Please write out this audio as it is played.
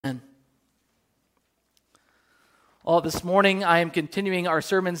Well, this morning I am continuing our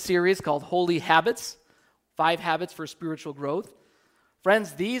sermon series called Holy Habits, 5 Habits for Spiritual Growth.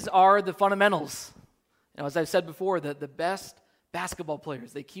 Friends, these are the fundamentals. As I've said before, the best basketball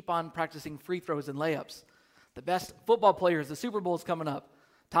players, they keep on practicing free throws and layups. The best football players, the Super Bowl is coming up.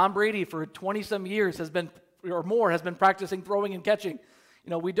 Tom Brady for 20-some years has been practicing throwing and catching.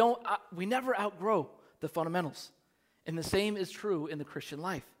 We never outgrow the fundamentals. And the same is true in the Christian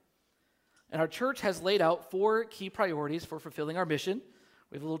life. And our church has laid out 4 key priorities for fulfilling our mission.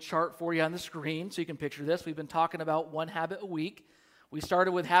 We have a little chart for you on the screen so you can picture this. We've been talking about 1 habit a week. We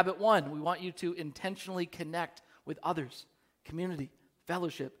started with habit 1. We want you to intentionally connect with others, community,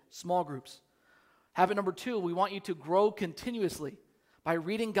 fellowship, small groups. Habit number 2, we want you to grow continuously by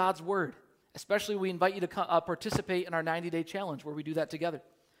reading God's Word. Especially, we invite you to participate in our 90-day challenge where we do that together.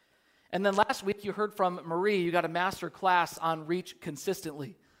 And then last week, you heard from Marie. You got a master class on Reach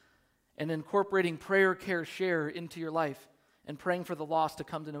Consistently and incorporating prayer, care, share into your life and praying for the lost to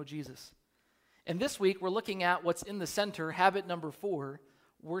come to know Jesus. And this week, we're looking at what's in the center, habit number 4,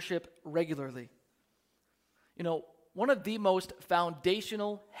 worship regularly. One of the most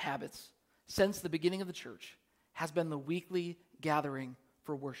foundational habits since the beginning of the church has been the weekly gathering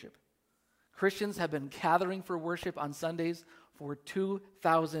for worship. Christians have been gathering for worship on Sundays for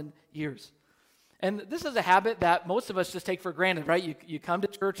 2,000 years. And this is a habit that most of us just take for granted, right? You come to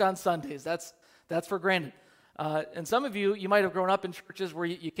church on Sundays. That's for granted. And some of you might have grown up in churches where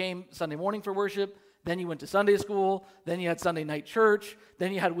you came Sunday morning for worship, then you went to Sunday school, then you had Sunday night church,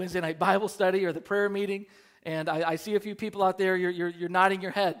 then you had Wednesday night Bible study or the prayer meeting. And I see a few people out there, you're nodding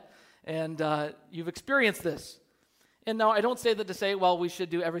your head, and you've experienced this. And now I don't say that to say, well, we should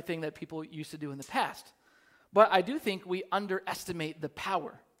do everything that people used to do in the past. But I do think we underestimate the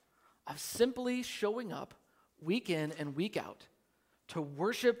power of simply showing up week in and week out to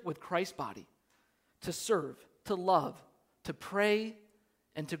worship with Christ's body, to serve, to love, to pray,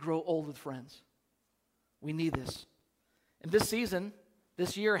 and to grow old with friends. We need this. And this season,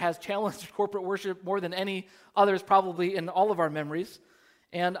 this year has challenged corporate worship more than any others probably in all of our memories.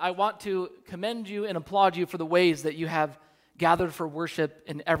 And I want to commend you and applaud you for the ways that you have gathered for worship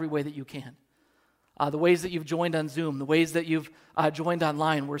in every way that you can. The ways that you've joined on Zoom, the ways that you've joined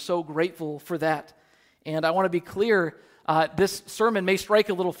online. We're so grateful for that. And I want to be clear, this sermon may strike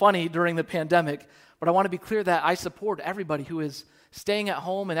a little funny during the pandemic, but I want to be clear that I support everybody who is staying at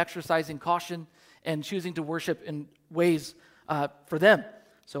home and exercising caution and choosing to worship in ways for them.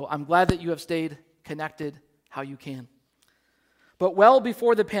 So I'm glad that you have stayed connected how you can. But well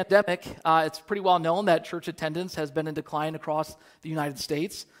before the pandemic, it's pretty well known that church attendance has been in decline across the United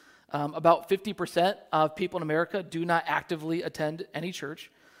States. About 50% of people in America do not actively attend any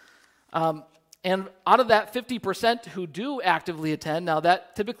church. And out of that 50% who do actively attend, now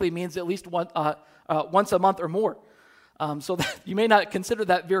that typically means at least once a month or more. So that you may not consider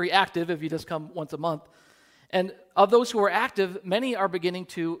that very active if you just come once a month. And of those who are active, many are beginning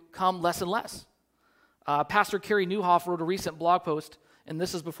to come less and less. Pastor Kerry Newhoff wrote a recent blog post, and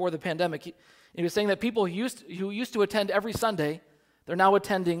this is before the pandemic. He was saying that people who used to attend every Sunday, they're now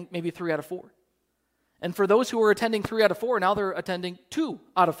attending maybe 3 out of 4. And for those who were attending 3 out of 4, now they're attending 2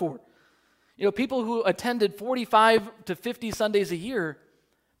 out of 4. People who attended 45 to 50 Sundays a year,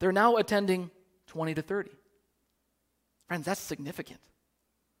 they're now attending 20 to 30. Friends, that's significant.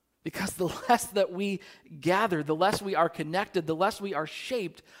 Because the less that we gather, the less we are connected, the less we are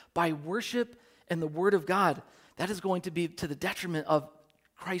shaped by worship and the Word of God, that is going to be to the detriment of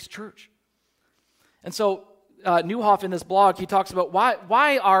Christ's church. And so Newhoff in this blog, he talks about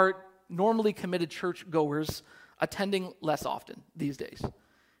why are normally committed churchgoers attending less often these days.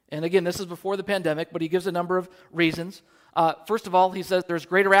 And again, this is before the pandemic, but he gives a number of reasons. First of all, he says there's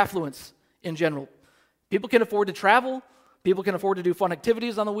greater affluence in general. People can afford to travel. People can afford to do fun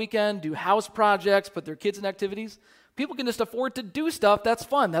activities on the weekend, do house projects, put their kids in activities. People can just afford to do stuff that's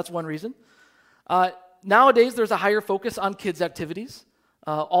fun. That's one reason. Nowadays, there's a higher focus on kids' activities.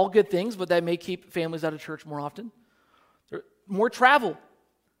 All good things, but that may keep families out of church more often. More travel.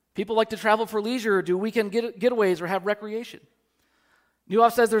 People like to travel for leisure, or do weekend getaways, or have recreation.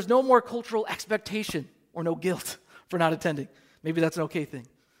 Newhoff says there's no more cultural expectation or no guilt for not attending. Maybe that's an okay thing.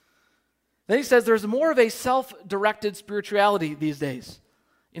 Then he says there's more of a self-directed spirituality these days.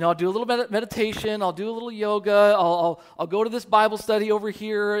 I'll do a little bit of meditation, I'll do a little yoga, I'll go to this Bible study over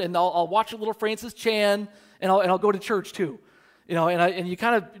here, and I'll watch a little Francis Chan, and I'll go to church too. And you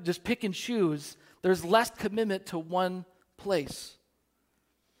kind of just pick and choose. There's less commitment to one place.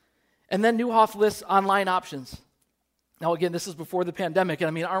 And then Newhoff lists online options. Now again, this is before the pandemic,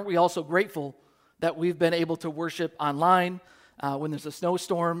 and aren't we also grateful that we've been able to worship online? When there's a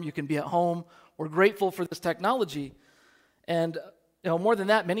snowstorm, you can be at home. We're grateful for this technology. And more than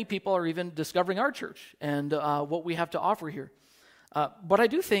that, many people are even discovering our church and what we have to offer here. But I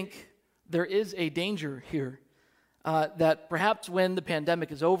do think there is a danger here that perhaps when the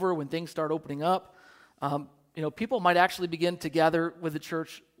pandemic is over, when things start opening up, people might actually begin to gather with the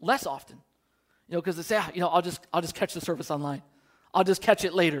church less often. Because they say, I'll just catch the service online. I'll just catch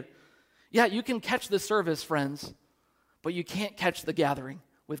it later. Yeah, you can catch the service, friends, but you can't catch the gathering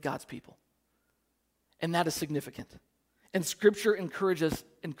with God's people. And that is significant. And Scripture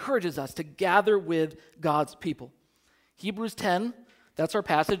encourages us to gather with God's people. Hebrews 10, that's our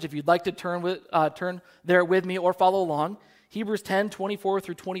passage. If you'd like to turn there with me or follow along, Hebrews 10, 24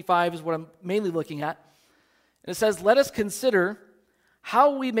 through 25 is what I'm mainly looking at. And it says, "Let us consider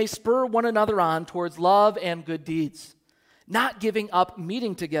how we may spur one another on towards love and good deeds, not giving up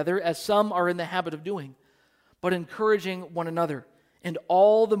meeting together as some are in the habit of doing, but encouraging one another, and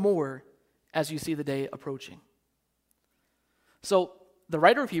all the more as you see the day approaching." So the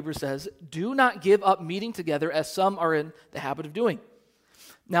writer of Hebrews says, do not give up meeting together as some are in the habit of doing.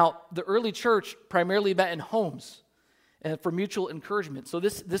 Now, the early church primarily met in homes and for mutual encouragement. So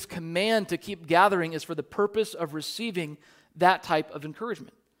this command to keep gathering is for the purpose of receiving that type of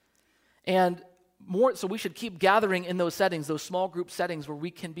encouragement. And so we should keep gathering in those settings, those small group settings where we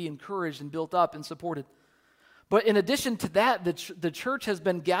can be encouraged and built up and supported. But in addition to that, the church has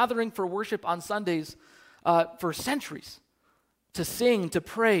been gathering for worship on Sundays for centuries, to sing, to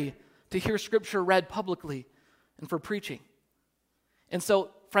pray, to hear Scripture read publicly, and for preaching. And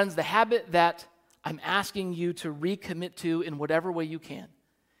so, friends, the habit that I'm asking you to recommit to in whatever way you can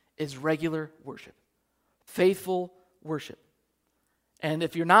is regular worship, faithful worship. And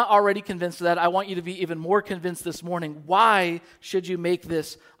if you're not already convinced of that, I want you to be even more convinced this morning. Why should you make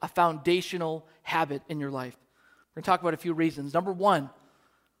this a foundational habit in your life? We're going to talk about a few reasons. Number one,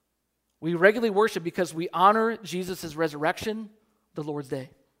 we regularly worship because we honor Jesus' resurrection, the Lord's Day.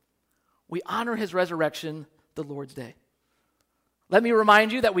 We honor his resurrection, the Lord's Day. Let me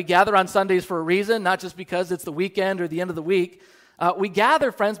remind you that we gather on Sundays for a reason, not just because it's the weekend or the end of the week. We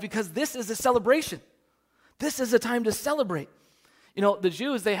gather, friends, because this is a celebration. This is a time to celebrate. The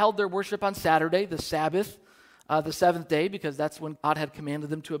Jews, they held their worship on Saturday, the Sabbath, the seventh day, because that's when God had commanded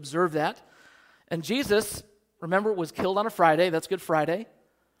them to observe that. And Jesus, remember, was killed on a Friday, that's Good Friday,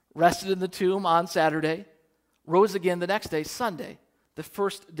 rested in the tomb on Saturday, rose again the next day, Sunday, the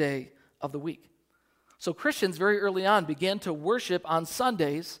first day of the week. So Christians very early on began to worship on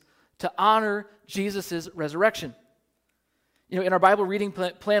Sundays to honor Jesus' resurrection. In our Bible reading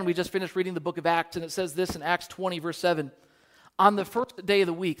plan, we just finished reading the book of Acts, and it says this in Acts 20, verse 7. On the first day of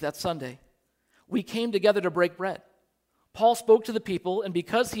the week, that's Sunday, we came together to break bread. Paul spoke to the people, and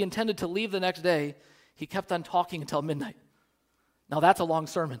because he intended to leave the next day, he kept on talking until midnight. Now that's a long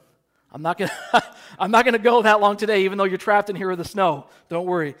sermon. I'm not gonna go that long today, even though you're trapped in here with the snow. Don't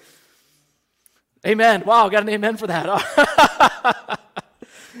worry. Amen. Wow, got an amen for that.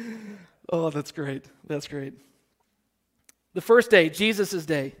 Oh, that's great. That's great. The first day, Jesus'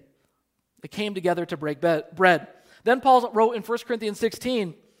 day, they came together to break bread. Then Paul wrote in 1 Corinthians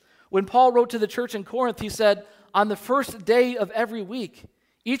 16, when Paul wrote to the church in Corinth, he said, on the first day of every week,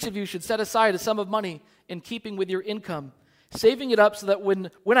 each of you should set aside a sum of money in keeping with your income, saving it up so that when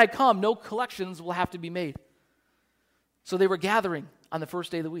I come, no collections will have to be made. So they were gathering on the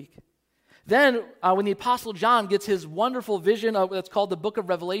first day of the week. Then when the Apostle John gets his wonderful vision of what's called the book of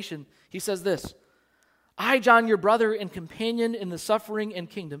Revelation, he says this, I, John, your brother and companion in the suffering and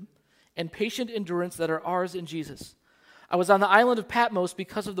kingdom and patient endurance that are ours in Jesus. I was on the island of Patmos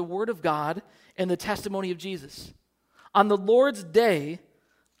because of the word of God and the testimony of Jesus. On the Lord's day,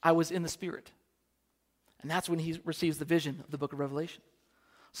 I was in the Spirit. And that's when he receives the vision of the book of Revelation.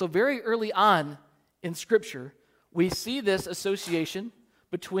 So very early on in Scripture, we see this association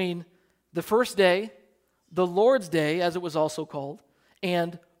between the first day, the Lord's day, as it was also called,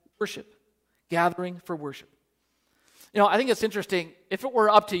 and worship, gathering for worship. I think it's interesting. If it were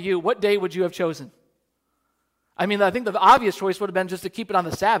up to you, what day would you have chosen? I think the obvious choice would have been just to keep it on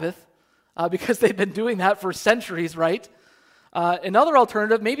the Sabbath, because they've been doing that for centuries, right? Another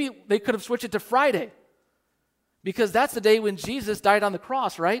alternative, maybe they could have switched it to Friday, because that's the day when Jesus died on the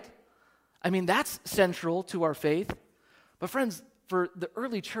cross, right? That's central to our faith. But friends, for the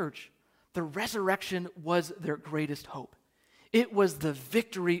early church, the resurrection was their greatest hope. It was the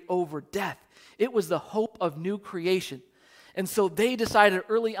victory over death. It was the hope of new creation. And so they decided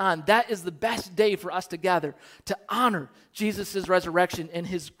early on that is the best day for us to gather to honor Jesus' resurrection and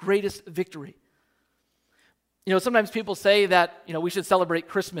his greatest victory. Sometimes people say that we should celebrate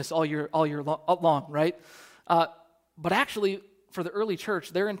Christmas all year long, right? But actually, for the early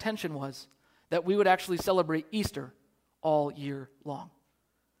church, their intention was that we would actually celebrate Easter all year long.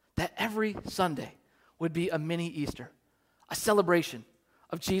 That every Sunday would be a mini Easter, a celebration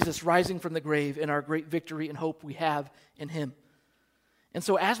of Jesus rising from the grave and our great victory and hope we have in him. And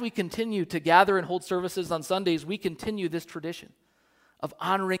so as we continue to gather and hold services on Sundays, we continue this tradition of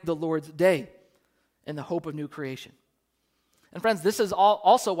honoring the Lord's day and the hope of new creation. And friends, this is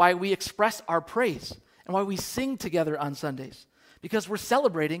also why we express our praise and why we sing together on Sundays, because we're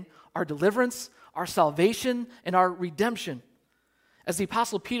celebrating our deliverance, our salvation, and our redemption. As the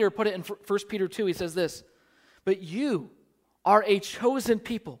Apostle Peter put it in 1 Peter 2, he says this, "But you are a chosen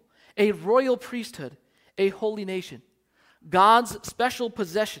people, a royal priesthood, a holy nation, God's special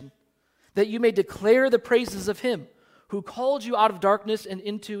possession, that you may declare the praises of him who called you out of darkness and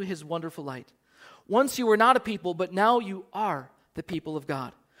into his wonderful light. Once you were not a people, but now you are the people of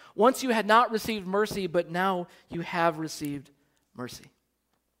God. Once you had not received mercy, but now you have received mercy."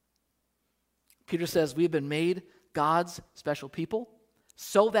 Peter says we've been made God's special people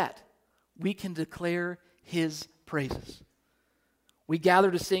so that we can declare his praises. We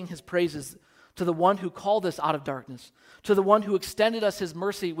gather to sing his praises to the one who called us out of darkness, to the one who extended us his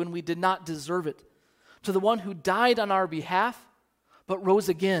mercy when we did not deserve it, to the one who died on our behalf but rose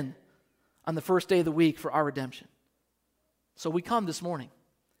again on the first day of the week for our redemption. So we come this morning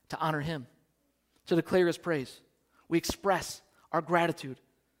to honor him, to declare his praise. We express our gratitude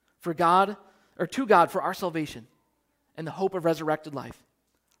for God, or to God, for our salvation and the hope of resurrected life.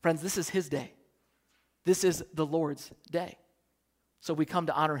 Friends, this is his day. This is the Lord's day. So we come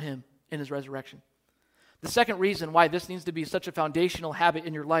to honor him in his resurrection. The second reason why this needs to be such a foundational habit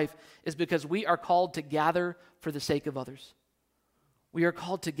in your life is because we are called to gather for the sake of others. We are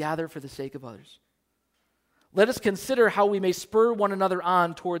called to gather for the sake of others. Let us consider how we may spur one another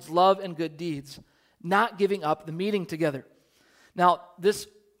on towards love and good deeds, not giving up the meeting together. Now, this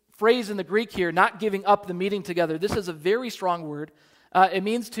phrase in the Greek here, not giving up the meeting together, this is a very strong word. It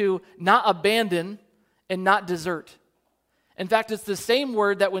means to not abandon and not desert. In fact, it's the same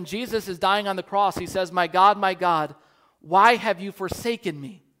word that when Jesus is dying on the cross, he says, my God, why have you forsaken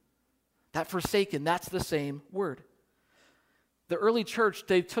me?" That forsaken, that's the same word. The early church,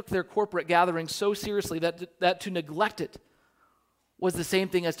 they took their corporate gathering so seriously that to neglect it was the same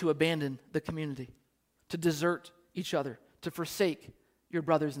thing as to abandon the community, to desert each other, to forsake your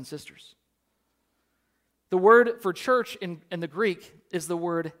brothers and sisters. The word for church in the Greek is the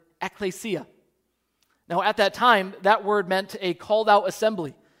word ekklesia. Now, at that time, that word meant a called-out assembly.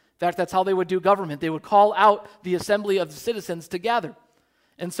 In fact, that's how they would do government. They would call out the assembly of the citizens to gather.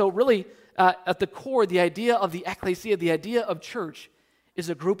 And so really, at the core, the idea of the ekklesia, the idea of church, is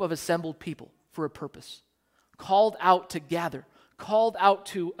a group of assembled people for a purpose, called out to gather, called out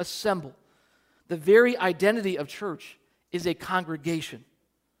to assemble. The very identity of church is a congregation.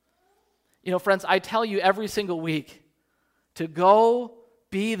 You know, friends, I tell you every single week to go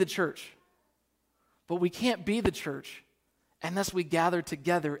be the church. But we can't be the church unless we gather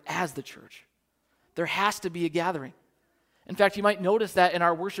together as the church. There has to be a gathering. In fact, you might notice that in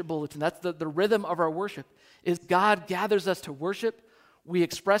our worship bulletin. That's the rhythm of our worship, is God gathers us to worship. We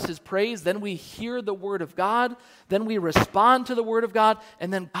express his praise. Then we hear the word of God. Then we respond to the word of God.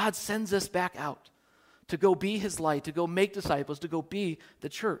 And then God sends us back out to go be his light, to go make disciples, to go be the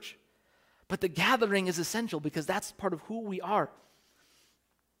church. But the gathering is essential because that's part of who we are.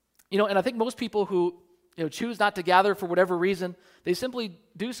 You know, and I think most people who, choose not to gather for whatever reason, they simply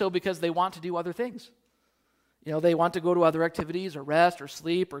do so because they want to do other things. They want to go to other activities or rest or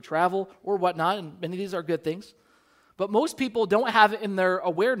sleep or travel or whatnot, and many of these are good things. But most people don't have in their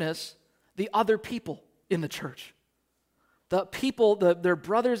awareness the other people in the church. The people, their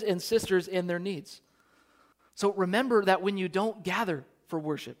brothers and sisters in their needs. So remember that when you don't gather for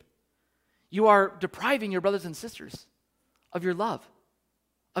worship, you are depriving your brothers and sisters of your love,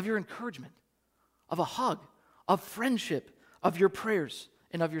 of your encouragement, of a hug, of friendship, of your prayers,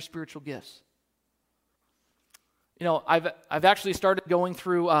 and of your spiritual gifts. I've actually started going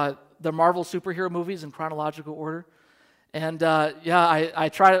through the Marvel superhero movies in chronological order, and I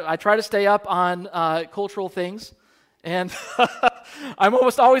try to stay up on cultural things, and I'm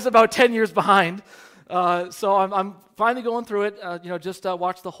almost always about 10 years behind. So I'm finally going through it. Just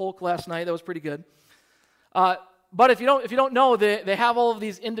watched the Hulk last night. That was pretty good. But if you don't know, they have all of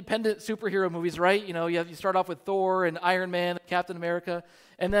these independent superhero movies, right? You start off with Thor and Iron Man, Captain America,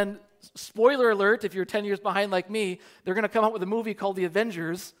 and then spoiler alert, if you're 10 years behind like me, they're going to come out with a movie called The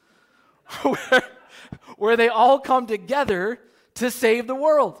Avengers, where they all come together to save the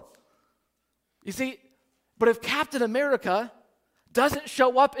world. You see, but if Captain America doesn't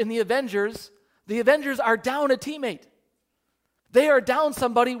show up in The Avengers are down a teammate. They are down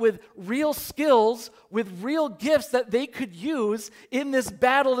somebody with real skills, with real gifts that they could use in this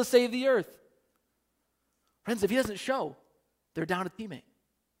battle to save the earth. Friends, if he doesn't show, they're down a teammate.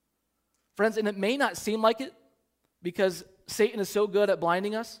 Friends, and it may not seem like it because Satan is so good at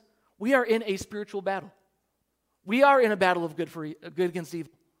blinding us. We are in a spiritual battle. We are in a battle of good against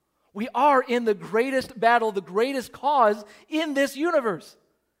evil. We are in the greatest battle, the greatest cause in this universe.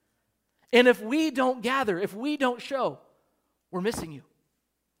 And if we don't gather, if we don't show, we're missing you.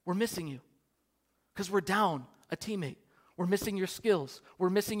 We're missing you. Because we're down a teammate. We're missing your skills. We're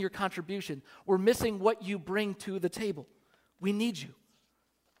missing your contribution. We're missing what you bring to the table. We need you.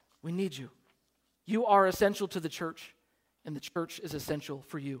 We need you. You are essential to the church, and the church is essential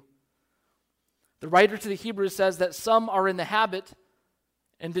for you. The writer to the Hebrews says that some are in the habit,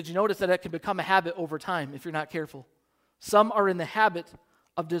 and did you notice that it can become a habit over time if you're not careful? Some are in the habit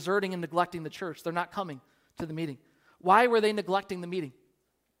of deserting and neglecting the church. They're not coming to the meeting. Why were they neglecting the meeting?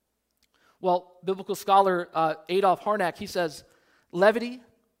 Well, biblical scholar Adolf Harnack, he says, levity,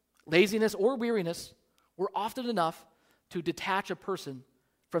 laziness, or weariness were often enough to detach a person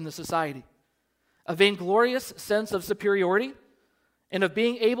from the society. A vainglorious sense of superiority and of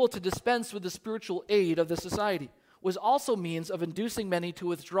being able to dispense with the spiritual aid of the society was also means of inducing many to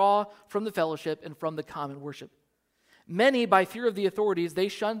withdraw from the fellowship and from the common worship. Many, by fear of the authorities, they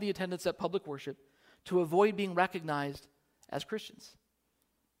shunned the attendance at public worship to avoid being recognized as Christians.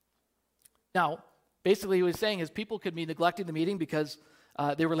 Now, basically what he's saying is people could be neglecting the meeting because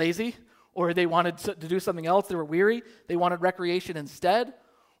they were lazy, or they wanted to do something else, they were weary, they wanted recreation instead,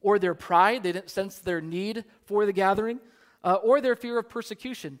 or their pride, they didn't sense their need for the gathering, or their fear of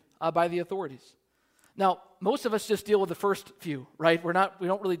persecution by the authorities. Now, most of us just deal with the first few, right? We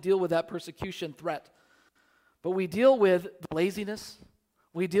don't really deal with that persecution threat. But we deal with the laziness,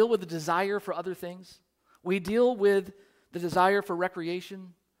 we deal with the desire for other things, we deal with the desire for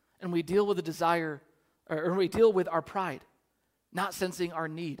recreation, and we deal with the desire, or we deal with our pride, not sensing our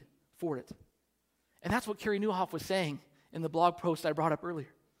need for it. And that's what Carey Nieuwhof was saying in the blog post I brought up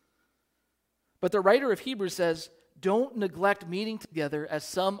earlier. But the writer of Hebrews says, don't neglect meeting together as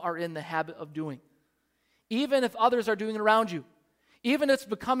some are in the habit of doing. Even if others are doing it around you, even if it's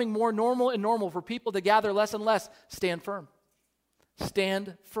becoming more normal and normal for people to gather less and less, stand firm.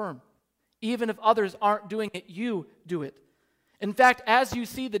 Stand firm. Even if others aren't doing it, you do it. In fact, as you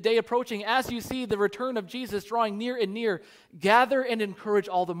see the day approaching, as you see the return of Jesus drawing near and near, gather and encourage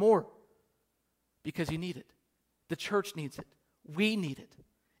all the more because you need it. The church needs it. We need it.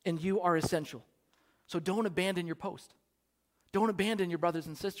 And you are essential. So don't abandon your post. Don't abandon your brothers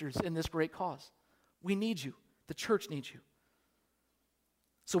and sisters in this great cause. We need you. The church needs you.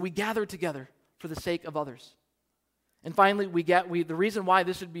 So we gather together for the sake of others. And finally, the reason why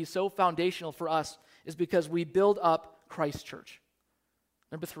this should be so foundational for us is because we build up Christ Church.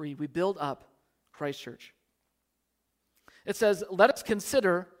 Number 3, we build up Christ Church. It says, let us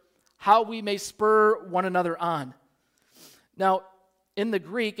consider how we may spur one another on. Now, in the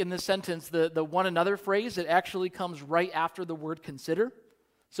Greek, in this sentence, the one another phrase, it actually comes right after the word consider.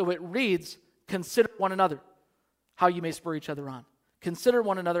 So it reads, consider one another, how you may spur each other on. Consider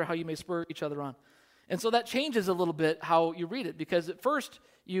one another, how you may spur each other on. And so that changes a little bit how you read it, because at first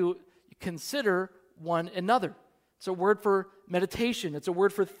you consider one another. It's a word for meditation. It's a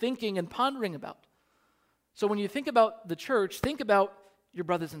word for thinking and pondering about. So when you think about the church, think about your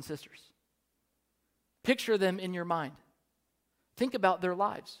brothers and sisters. Picture them in your mind. Think about their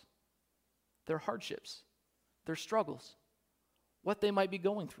lives, their hardships, their struggles, what they might be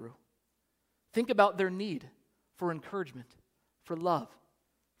going through. Think about their need for encouragement, for love,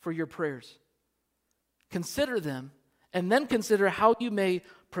 for your prayers. Consider them, and then consider how you may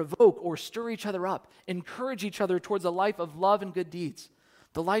provoke or stir each other up, encourage each other towards a life of love and good deeds,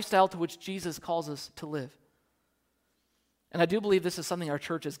 the lifestyle to which Jesus calls us to live. And I do believe this is something our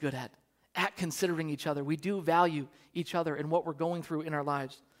church is good at considering each other. We do value each other and what we're going through in our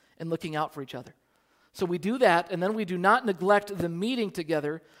lives and looking out for each other. So we do that, and then we do not neglect the meeting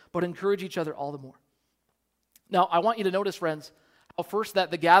together, but encourage each other all the more. Now, I want you to notice, friends, how first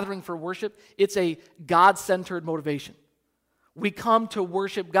that the gathering for worship, it's a God-centered motivation. We come to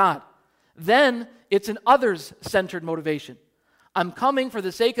worship God. Then it's an others-centered motivation. I'm coming for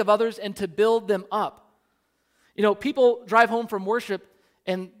the sake of others and to build them up. You know, people drive home from worship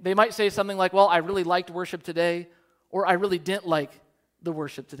and they might say something like, well, I really liked worship today, or I really didn't like the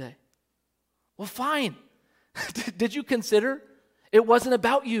worship today. Well, fine. Did you consider? It wasn't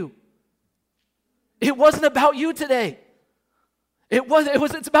about you. It wasn't about you today.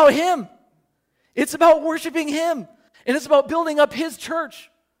 It's about Him. It's about worshiping Him. And it's about building up His church.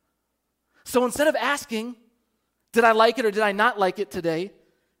 So instead of asking, Did I like it or did I not like it today?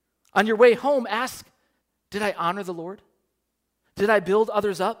 On your way home, ask, did I honor the Lord? Did I build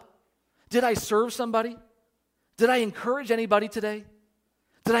others up? Did I serve somebody? Did I encourage anybody today?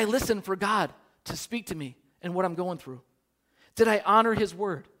 Did I listen for God to speak to me and what I'm going through? Did I honor his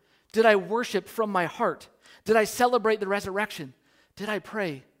word? Did I worship from my heart? Did I celebrate the resurrection? Did I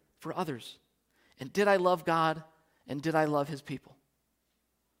pray for others? And did I love God? And did I love his people?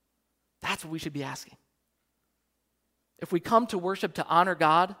 That's what we should be asking. If we come to worship to honor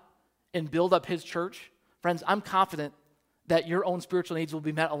God and build up his church, friends, I'm confident that your own spiritual needs will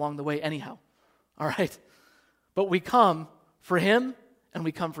be met along the way anyhow. All right? But we come for him and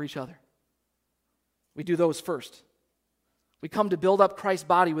we come for each other. We do those first. We come to build up Christ's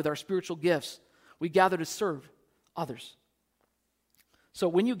body with our spiritual gifts. We gather to serve others. So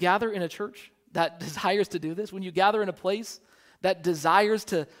when you gather in a church that desires to do this, when you gather in a place that desires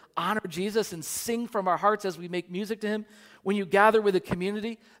to honor Jesus and sing from our hearts as we make music to him, when you gather with a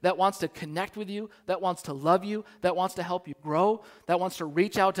community that wants to connect with you, that wants to love you, that wants to help you grow, that wants to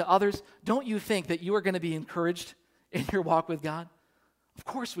reach out to others, don't you think that you are going to be encouraged in your walk with God? Of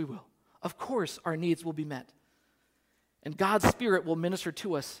course we will. Of course our needs will be met. And God's Spirit will minister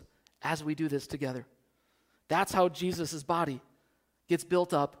to us as we do this together. That's how Jesus' body gets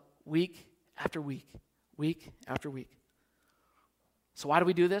built up week after week, week after week. So why do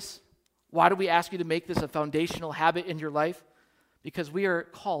we do this? Why do we ask you to make this a foundational habit in your life? Because we are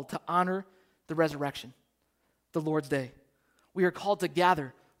called to honor the resurrection, the Lord's Day. We are called to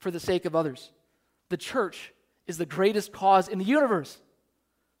gather for the sake of others. The church is the greatest cause in the universe.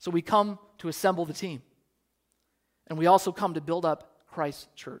 So we come to assemble the team. And we also come to build up Christ's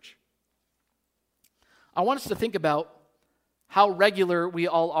church. I want us to think about how regular we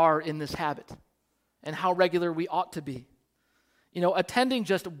all are in this habit and how regular we ought to be. You know, attending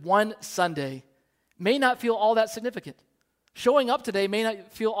just one Sunday may not feel all that significant. Showing up today may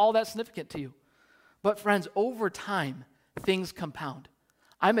not feel all that significant to you. But friends, over time, things compound.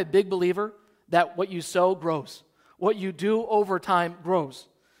 I'm a big believer that what you sow grows. What you do over time grows.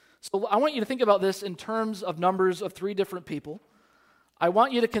 So I want you to think about this in terms of numbers of 3 different people. I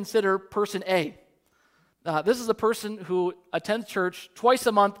want you to consider person A. This is a person who attends church twice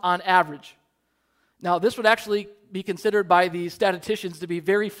a month on average. Now, this would actually be considered by the statisticians to be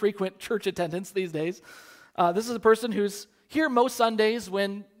very frequent church attendance these days. This is a person who's here most Sundays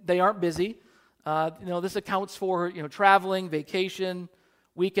when they aren't busy. This accounts for traveling, vacation,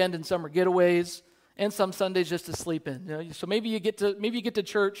 weekend and summer getaways, and some Sundays just to sleep in. So maybe you get to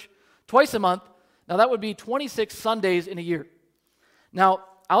church twice a month. Now that would be 26 Sundays in a year. Now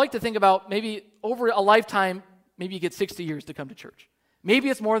I like to think about maybe over a lifetime, maybe you get 60 years to come to church. Maybe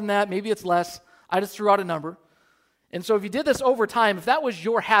it's more than that. Maybe it's less. I just threw out a number. And so if you did this over time, if that was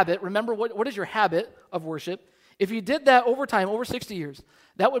your habit, remember what is your habit of worship? If you did that over time, over 60 years,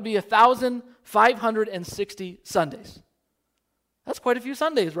 that would be 1,560 Sundays. That's quite a few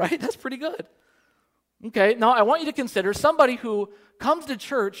Sundays, right? That's pretty good. Okay, now I want you to consider somebody who comes to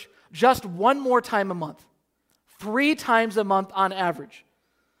church just one more time a month, 3 times a month on average.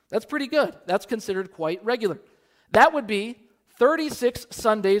 That's pretty good. That's considered quite regular. That would be 36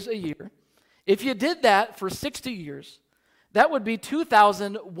 Sundays a year. If you did that for 60 years, that would be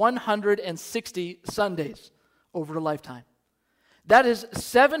 2,160 Sundays over a lifetime. That is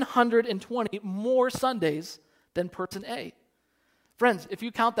 720 more Sundays than person A. Friends, if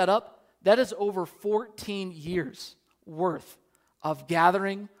you count that up, that is over 14 years worth of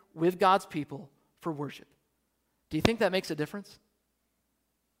gathering with God's people for worship. Do you think that makes a difference?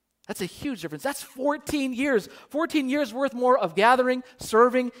 That's a huge difference. That's 14 years. 14 years worth more of gathering,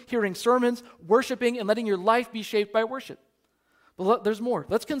 serving, hearing sermons, worshiping, and letting your life be shaped by worship. But there's more.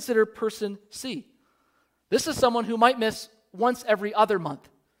 Let's consider person C. This is someone who might miss once every other month.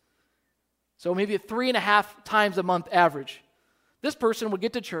 So maybe 3.5 times a month average. This person would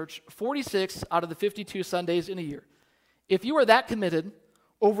get to church 46 out of the 52 Sundays in a year. If you were that committed,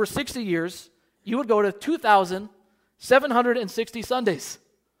 over 60 years, you would go to 2,760 Sundays.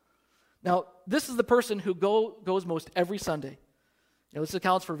 Now, this is the person who goes most every Sunday. This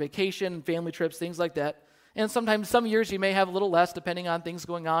accounts for vacation, family trips, things like that. And sometimes, some years, you may have a little less depending on things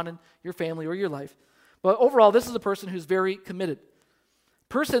going on in your family or your life. But overall, this is a person who's very committed.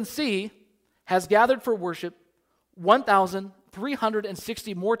 Person C has gathered for worship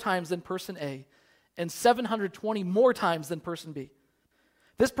 1,360 more times than person A and 720 more times than person B.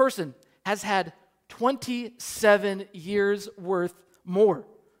 This person has had 27 years worth more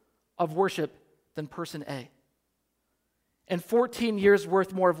of worship than person A and 14 years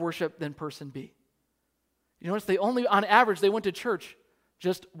worth more of worship than person B. You notice on average, they went to church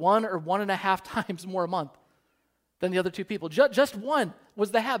just 1 or 1.5 times more a month than the other two people. Just one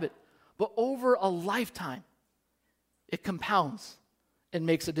was the habit. But over a lifetime, it compounds and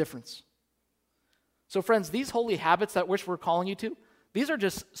makes a difference. So friends, these holy habits that which we're calling you to, these are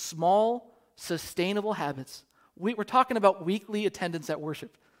just small, sustainable habits. We're talking about weekly attendance at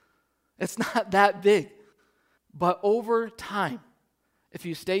worship. It's not that big. But over time, if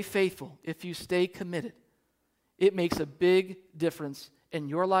you stay faithful, if you stay committed, it makes a big difference in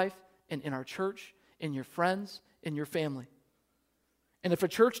your life and in our church, in your friends, in your family. And if a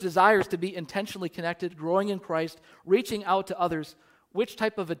church desires to be intentionally connected, growing in Christ, reaching out to others, which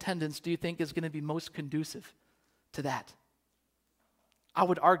type of attendance do you think is going to be most conducive to that? I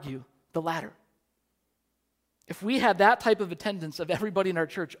would argue the latter. If we had that type of attendance of everybody in our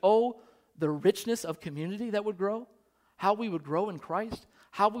church, the richness of community that would grow, how we would grow in Christ,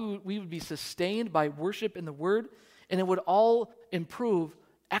 how we would be sustained by worship in the Word, and it would all improve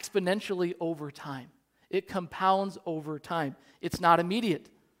exponentially over time. It compounds over time. It's not immediate.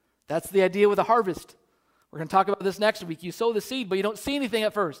 That's the idea with a harvest. We're going to talk about this next week. You sow the seed, but you don't see anything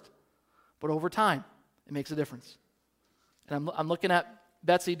at first. But over time, it makes a difference. And I'm looking at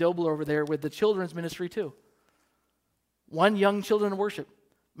Betsy Dobler over there with the children's ministry too. One young children in worship.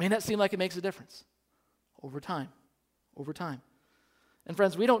 May not seem like it makes a difference. Over time. Over time. And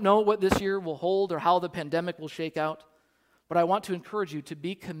friends, we don't know what this year will hold or how the pandemic will shake out, but I want to encourage you to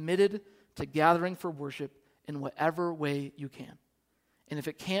be committed to gathering for worship in whatever way you can. And if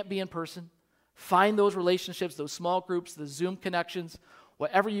it can't be in person, find those relationships, those small groups, the Zoom connections,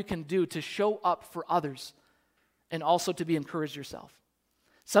 whatever you can do to show up for others and also to be encouraged yourself.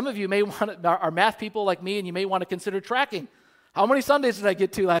 Some of you may are math people like me, and you may want to consider tracking. How many Sundays did I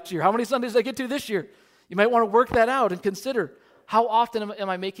get to last year? How many Sundays did I get to this year? You might want to work that out and consider, how often am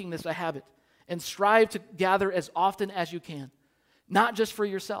I making this a habit? And strive to gather as often as you can, not just for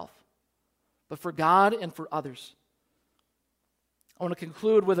yourself, but for God and for others. I want to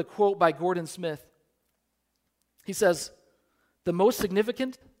conclude with a quote by Gordon Smith. He says, "The most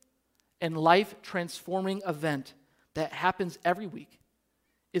significant and life-transforming event that happens every week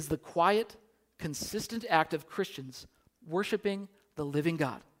is the quiet, consistent act of Christians worshiping the living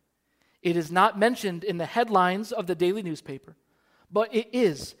God. It is not mentioned in the headlines of the daily newspaper, but it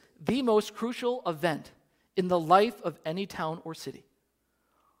is the most crucial event in the life of any town or city.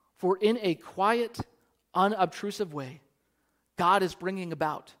 For in a quiet, unobtrusive way, God is bringing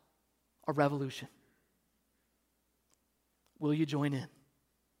about a revolution." Will you join in?